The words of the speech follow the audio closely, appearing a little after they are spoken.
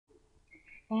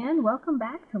And welcome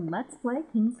back to Let's Play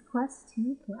King's Quest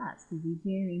II Plus, the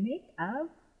VGA remake of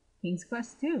King's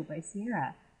Quest II by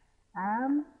Sierra.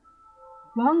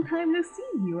 Long time no see,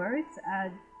 viewers.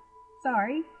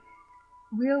 Sorry.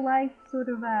 Real life sort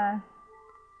of,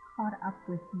 caught up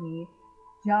with me.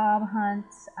 Job hunt.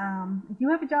 I do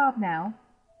have a job now.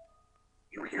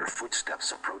 You hear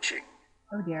footsteps approaching.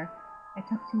 Oh dear. I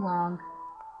took too long.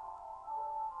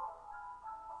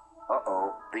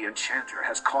 Uh-oh, the enchanter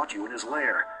has caught you in his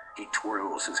lair. He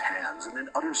twirls his hands and then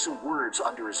utters some words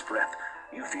under his breath.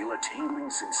 You feel a tingling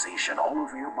sensation all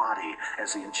over your body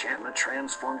as the enchantment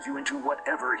transforms you into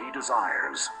whatever he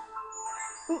desires.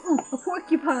 A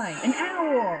porcupine! An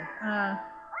owl!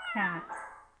 Cat.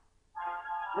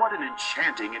 What an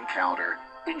enchanting encounter.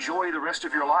 Enjoy the rest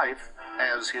of your life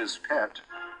as his pet.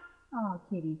 Oh,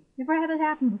 kitty. Never had it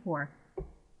happen before.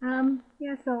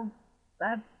 Yeah, so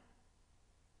I've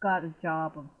got a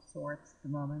job of sorts at the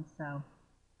moment, so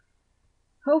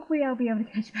hopefully I'll be able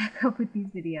to catch back up with these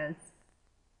videos.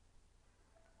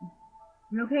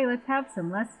 Okay, let's have some.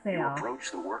 Let's fail. You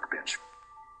approach the workbench.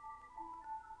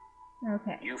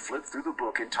 Okay. You flip through the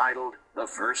book entitled The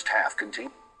First Half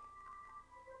Contains.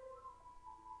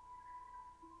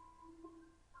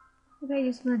 Okay,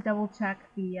 just want to double check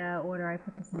the order I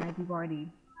put this in. I've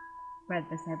already read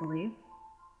this, I believe.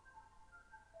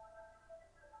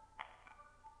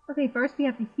 Okay, first we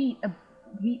have to heat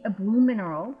a blue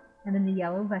mineral and then the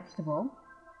yellow vegetable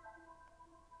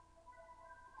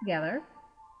together,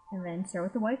 and then start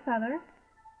with the white feather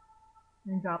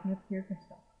and then drop in a pure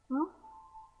crystal. Well,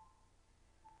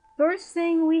 first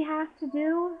thing we have to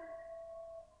do,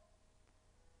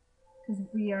 because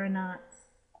we are not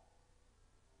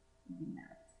using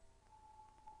that.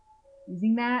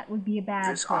 Using that would be a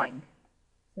bad thing.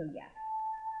 So yeah.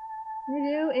 What we're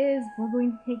going to do is we're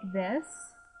going to take this.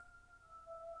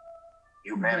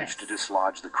 You managed to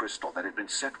dislodge the crystal that had been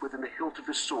set within the hilt of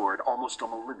his sword almost a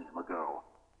millennium ago.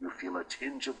 You feel a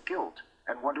tinge of guilt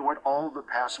and wonder what all the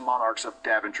past monarchs of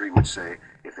Daventry would say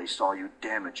if they saw you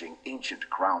damaging ancient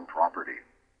crown property.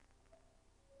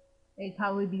 They'd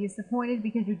probably be disappointed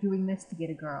because you're doing this to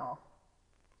get a girl.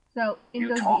 So, in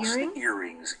goes the earrings. You earrings. toss the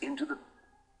earrings into the...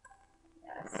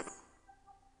 Yes.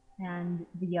 And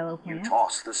the yellow plant. You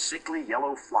toss the sickly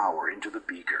yellow flower into the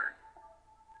beaker.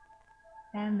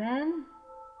 And then,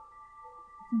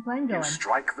 some flame going. You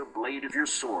strike the blade of your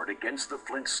sword against the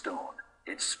flint stone.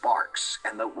 It sparks,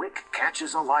 and the wick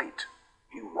catches alight.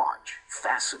 You watch,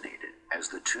 fascinated, as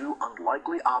the two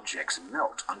unlikely objects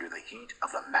melt under the heat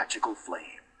of the magical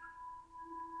flame.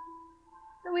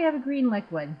 So we have a green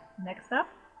liquid. Next up,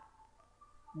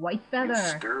 white feather.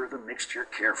 You stir the mixture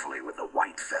carefully with the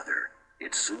white feather.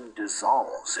 It soon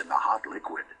dissolves in the hot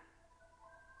liquid.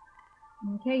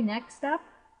 Okay, next up,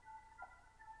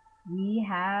 we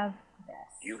have this.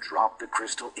 You drop the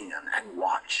crystal in and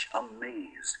watch,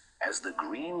 amazed, as the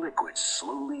green liquid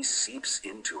slowly seeps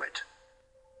into it.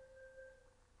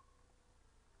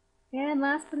 And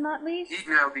last but not least, Heed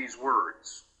now these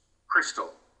words.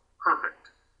 Crystal, perfect.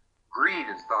 Green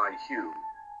is thy hue.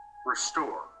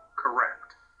 Restore,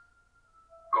 correct.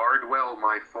 Guard well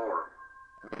my form.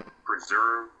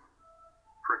 Preserve,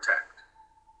 protect.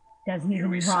 doesn't You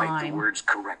even recite rhyme. the words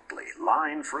correctly,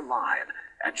 line for line,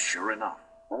 and sure enough,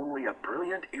 only a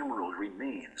brilliant emerald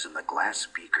remains in the glass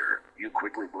beaker. You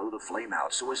quickly blow the flame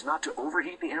out so as not to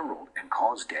overheat the emerald and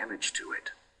cause damage to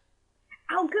it.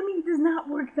 Alchemy does not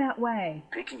work that way.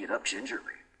 Picking it up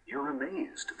gingerly, you're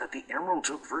amazed that the emerald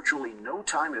took virtually no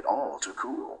time at all to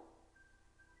cool.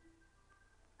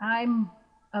 I'm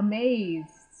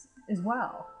amazed as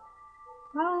well.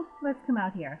 Well, let's come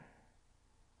out here.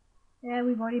 Yeah,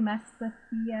 we've already messed with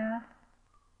the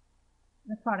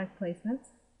product placements.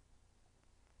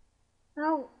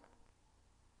 Now,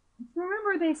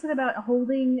 remember they said about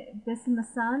holding this in the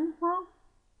sun? Well,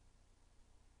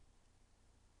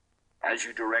 As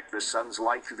you direct the sun's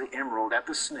light through the emerald at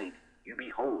the snake, you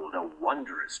behold a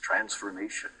wondrous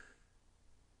transformation.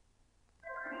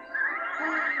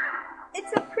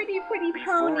 it's a pretty pony.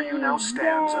 Before you now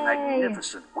stands a Yay.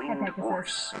 magnificent winged Pegasus.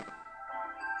 horse.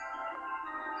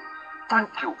 Thank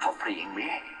you for freeing me.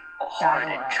 A horrid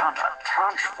enchantment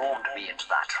transformed me into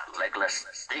that legless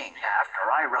thing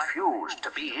after I refused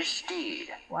to be his steed.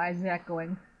 Why is that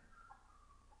going?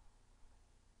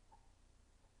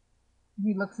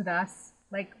 He looks at us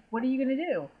like, what are you gonna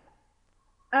do?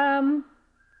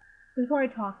 Before I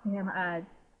talk to him,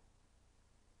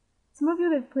 some of you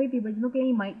that have played the original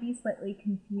game might be slightly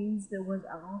confused. There was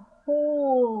a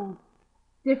whole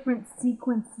different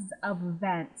sequences of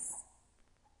events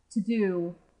to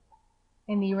do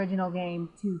in the original game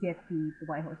to get the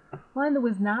white horse. One, there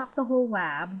was not the whole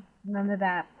lab. None of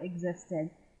that existed.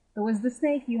 There was the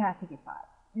snake you had to get by.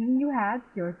 And you had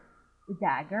your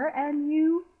dagger, and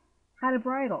you had a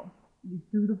bridle. You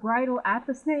threw the bridle at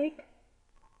the snake.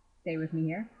 Stay with me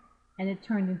here. And it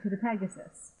turned into the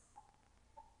Pegasus.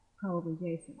 Probably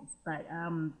Jason's, but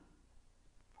a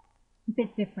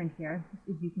bit different here,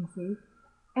 as you can see.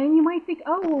 And you might think,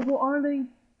 oh, well, we're already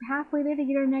halfway there to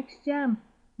get our next gem.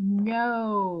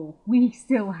 No, we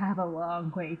still have a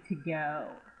long way to go.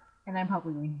 And I'm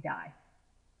probably going to die.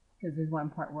 Because there's one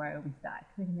part where I always die.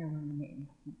 Because I can never remember the name.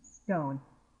 Stone.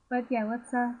 But yeah, let's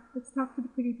talk to the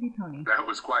pretty pony. That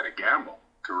was quite a gamble,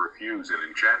 to refuse an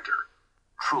enchanter.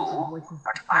 True,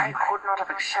 but I could not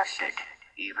have accepted,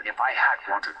 even if I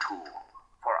had wanted to.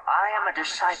 For I am a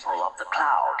disciple of the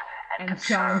cloud, and can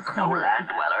serve no land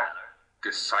dweller.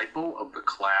 Disciple of the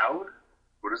cloud?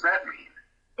 What does that mean?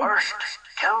 First,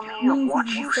 tell me of what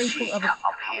you seek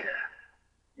up here.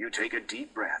 You take a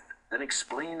deep breath, then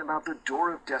explain about the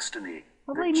Door of Destiny,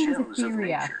 Probably the means gems of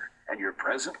etheria. nature, and your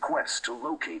present quest to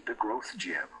locate the growth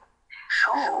gem.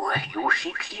 So, you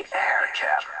seek the air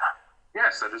gem?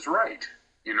 Yes, that is right.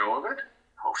 You know of it?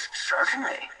 Most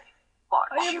certainly. But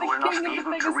you will not be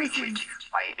able to reach it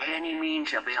by any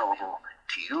means available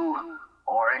to you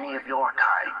or any of your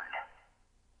kind.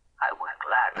 I would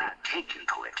gladly take you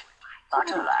to it, but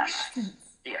alas,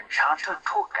 the enchanter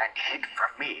took and hid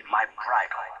from me my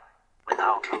bridle.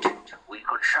 Without it, we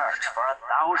could search for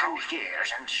 1,000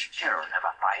 years and still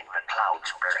never find the cloud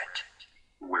spirit.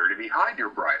 Where did he hide your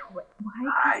bridle?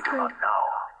 I do not know.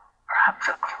 Perhaps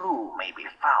a clue may be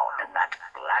found in that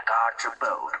blackguard's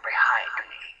abode behind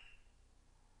me.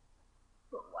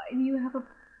 But why do you have a...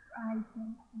 I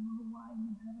don't know why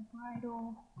you have a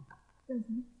bridle.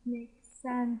 Doesn't make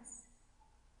sense.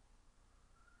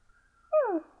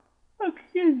 Oh,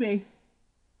 excuse me.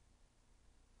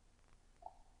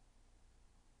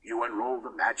 You unroll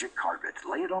the magic carpet,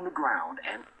 lay it on the ground,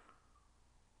 and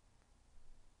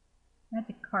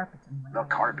Magic carpet's in the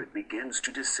carpet begins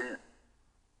to descend.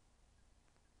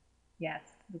 Yes,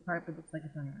 the carpet looks like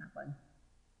it's on an apple.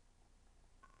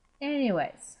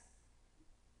 Anyways.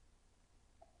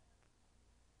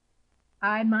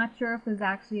 I'm not sure if there's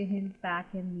actually a hint back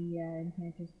in the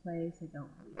enchanter's place. I don't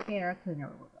really care, because I know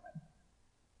where we're going.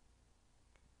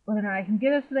 Whether or not I can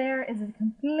get us there is a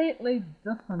completely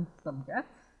different subject.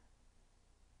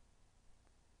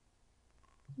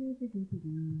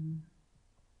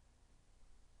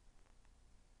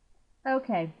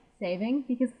 Okay, saving,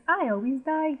 because I always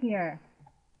die here.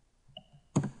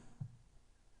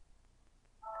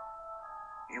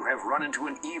 You have run into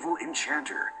an evil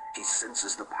enchanter. He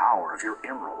senses the power of your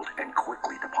emerald and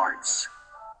quickly departs.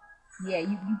 Yeah,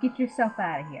 you get yourself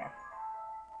out of here.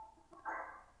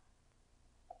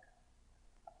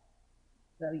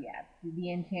 So yeah,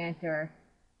 the enchanter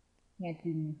can't do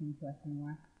anything to us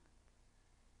anymore.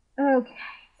 Okay,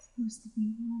 it's supposed to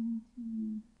be 1,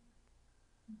 2...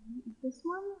 Is this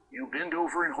one? You bend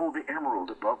over and hold the emerald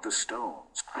above the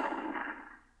stones.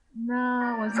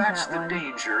 No, it wasn't That's that the one.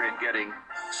 danger in getting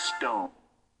stoned.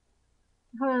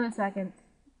 Hold on a second.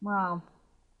 Well,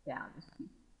 yeah, I'll just keep...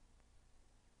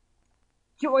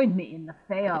 Join me in the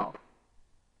fail.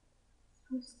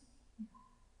 It's supposed to be...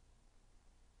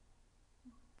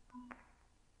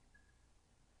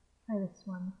 Try this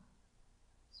one.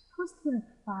 It's supposed to be like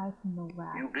 5 from the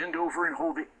left. You bend over and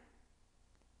hold it.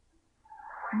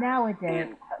 Now it did.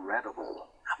 Incredible.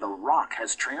 The rock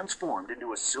has transformed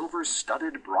into a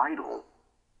silver-studded bridle.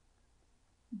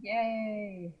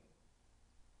 Yay!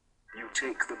 You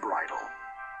take the bridle.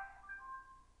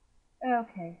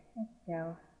 Okay, let's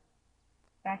go.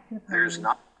 Back to the pony. There's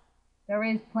not... There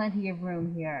is plenty of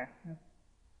room here.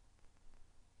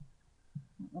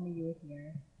 Let me do it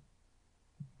here.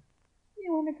 I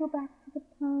want to go back to the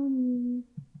pony.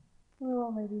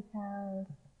 Little lady's house.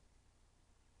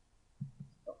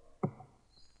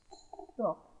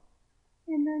 Stop.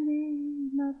 In the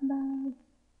name of love.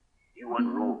 You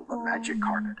unroll the magic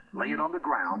carpet, lay it on the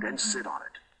ground, and sit on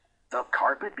it. The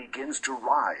carpet begins to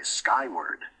rise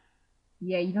skyward.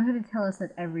 Yeah, you don't have to tell us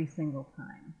that every single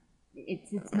time.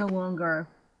 It's no longer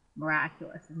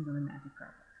miraculous and on the magic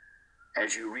carpet.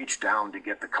 As you reach down to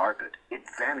get the carpet, it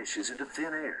vanishes into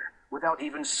thin air, without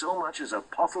even so much as a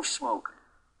puff of smoke.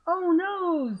 Oh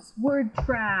no! We're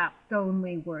trapped,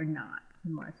 only we're not.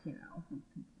 Unless, you know, we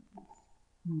can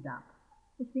meet up.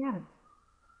 Which we haven't.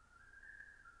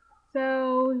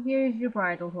 So, here's your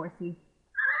bridle, horsey.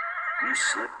 You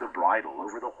slip the bridle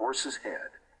over the horse's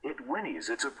head. It whinnies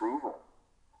its approval.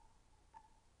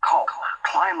 Come,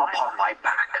 climb upon my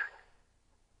back.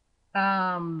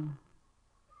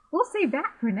 We'll save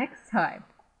that for next time.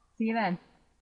 See you then.